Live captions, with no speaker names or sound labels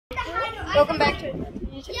Welcome back to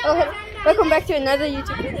YouTube. Welcome back to another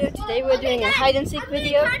YouTube video. Today we're doing a hide and seek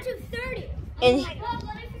video, and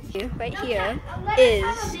right here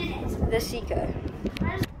is the seeker.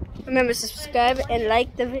 Remember to subscribe and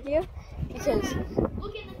like the video because.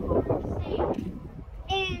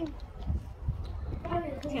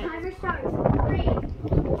 Timer starts. 3,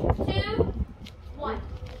 2, 1.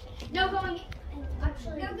 No going.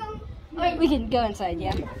 Actually, no going. Wait, we can go inside,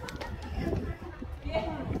 yeah.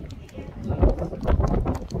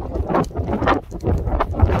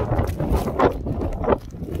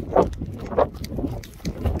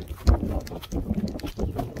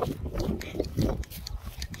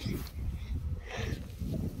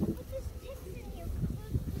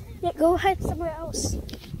 Yeah, go hide somewhere else.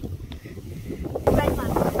 Right,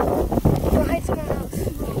 Mom. Go hide somewhere else.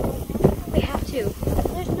 We have to.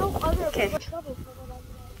 There's no other trouble.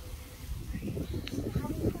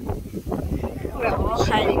 We're all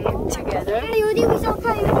hiding together. Coyote, we saw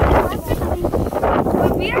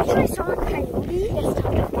Coyote. We actually saw a Coyote. Yes,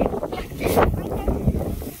 right there.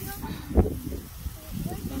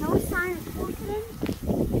 You know what sign is confident?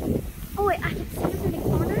 Oh wait, I can see him in the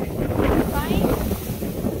corner.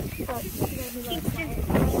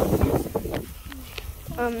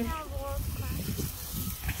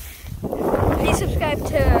 Please subscribe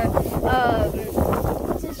to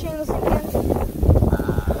what's his channel again?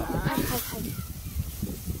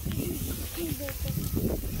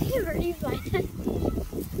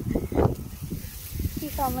 You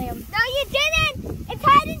found Liam. No, you didn't! It's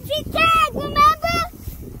hide and seek tag, remember?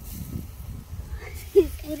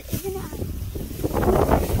 It isn't hide.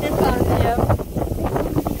 It's found Liam.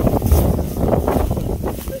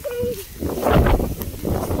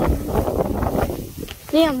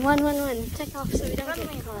 Liam, run. Take off so we don't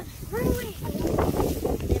get caught. Run away!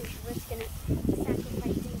 Liam's risking it.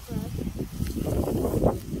 Sacrificing for us.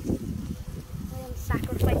 Liam's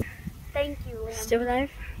sacrificing. Thank you, Liam. Still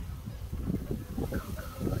alive?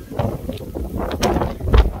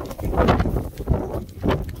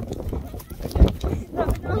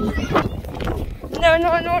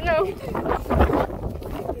 No. He's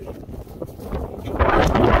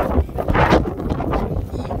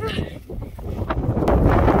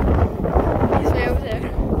way over there.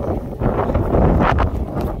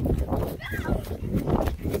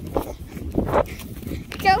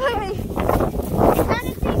 Go home. It's not a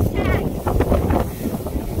big tag.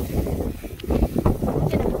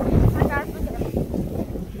 Look at him. My God, look at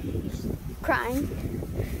him. Crying.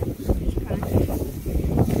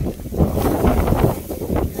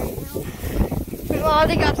 We've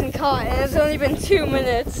already gotten caught and it's only been 2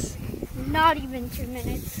 minutes. Not even 2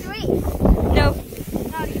 minutes. 3. Nope.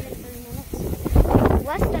 Not even 3 minutes.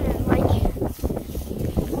 Less than it, like.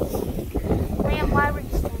 Liam, why were you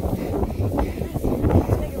standing there?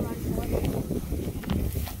 Please, take a run for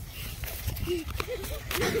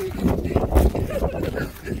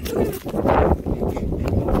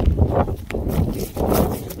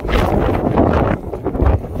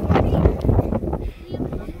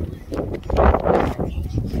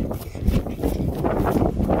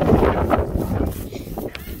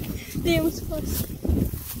Liam was close.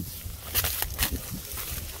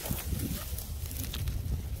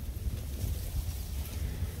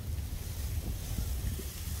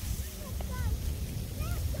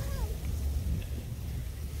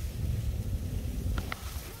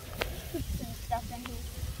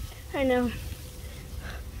 I know.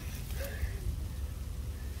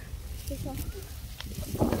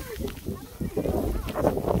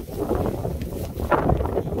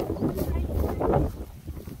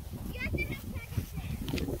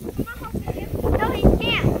 No, he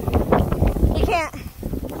can't. You can't.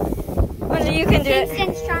 Only you can do it.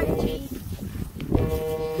 Vincent's trying to cheat.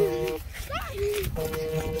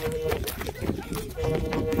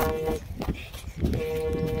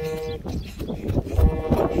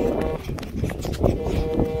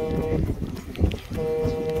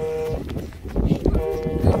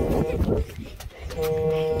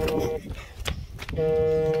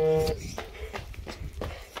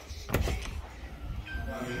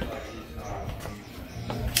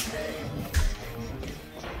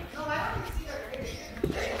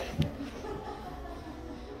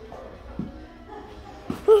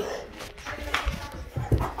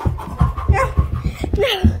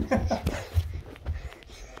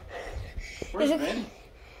 Where's Manny?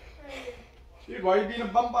 Dude, why are you being a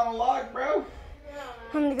bump on a log, bro?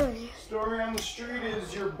 I'm gonna go here. Story on the street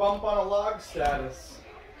is your bump on a log status.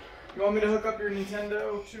 You want me to hook up your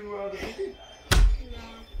Nintendo to the TV?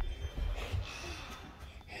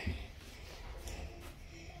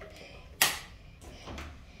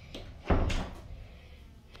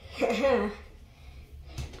 Okay,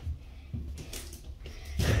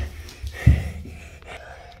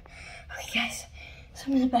 guys, so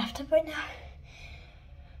I'm in the bathtub right now.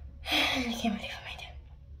 And I can't believe I made it.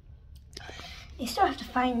 They still have to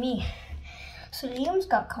find me. So Liam's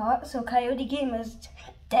got caught, so Coyote Gamer's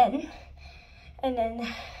dead. And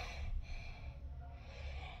then,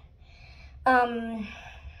 I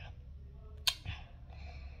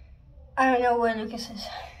don't know where Lucas is.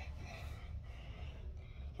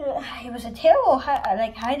 It was a terrible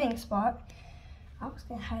hiding spot. I was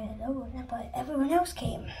gonna hide it over there, but everyone else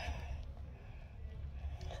came.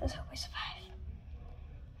 So let's hope we survive.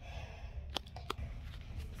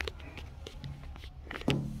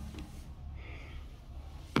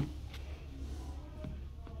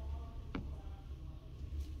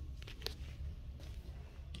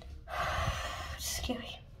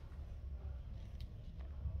 Scary.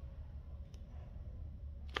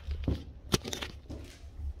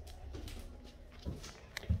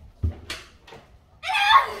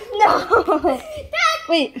 No.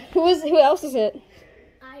 Wait, who else is it?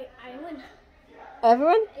 I won.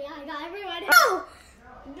 Everyone? Yeah, I got everyone. Oh!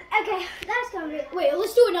 Okay, that's gonna be. Wait,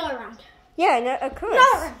 let's do another round. Yeah, no, of course.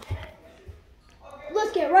 Another round.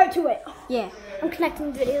 Let's get right to it. Yeah. I'm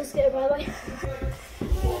connecting the videos together, by the way.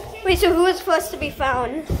 Wait, so who was first to be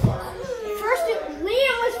found? Liam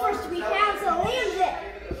was first to be found, so Liam's it.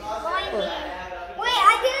 Wait,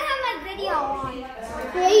 I didn't have my video on.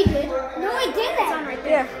 Yeah, you did. No, I didn't. It's on right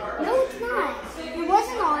there. Yeah. No, it's not. It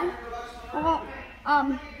wasn't on.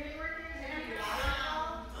 I'm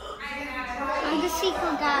the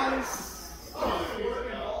secret, guys.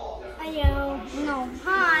 Hello. No.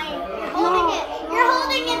 Hi. You're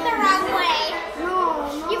holding it the wrong way. No.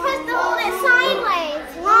 You supposed to hold it sideways.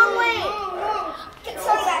 Wrong way. No. Get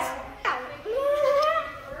so fast.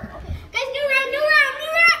 Guys, new round.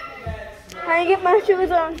 How do you get my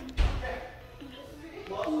shoes on?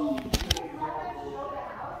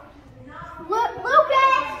 Look,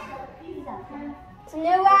 Lucas. It's a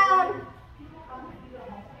new round.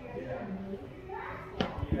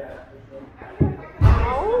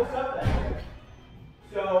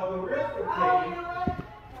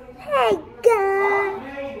 Hey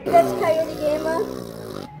guys! That's Coyote Gamer.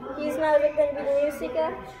 He's not going to be the new seeker.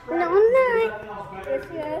 No, I'm not. Yes,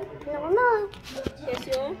 you are. No, I'm not. Yes,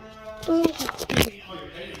 you are.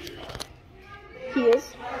 He is.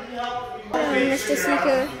 Mr.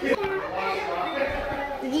 Seeker.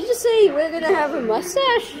 Did you just say we're going to have a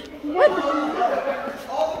mustache? What?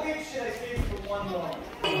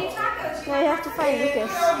 Now I have to find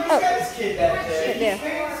Lucas. Oh, right there.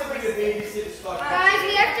 Guys,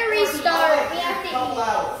 we have to restart. We have to eat.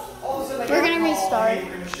 We're gonna restart.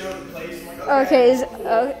 Okay,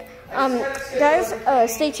 guys,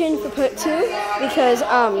 stay tuned for part 2 because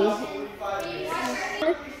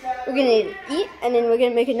we're gonna eat and then we're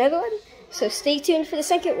gonna make another one. So stay tuned for the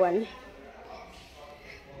second one.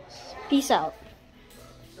 Peace out.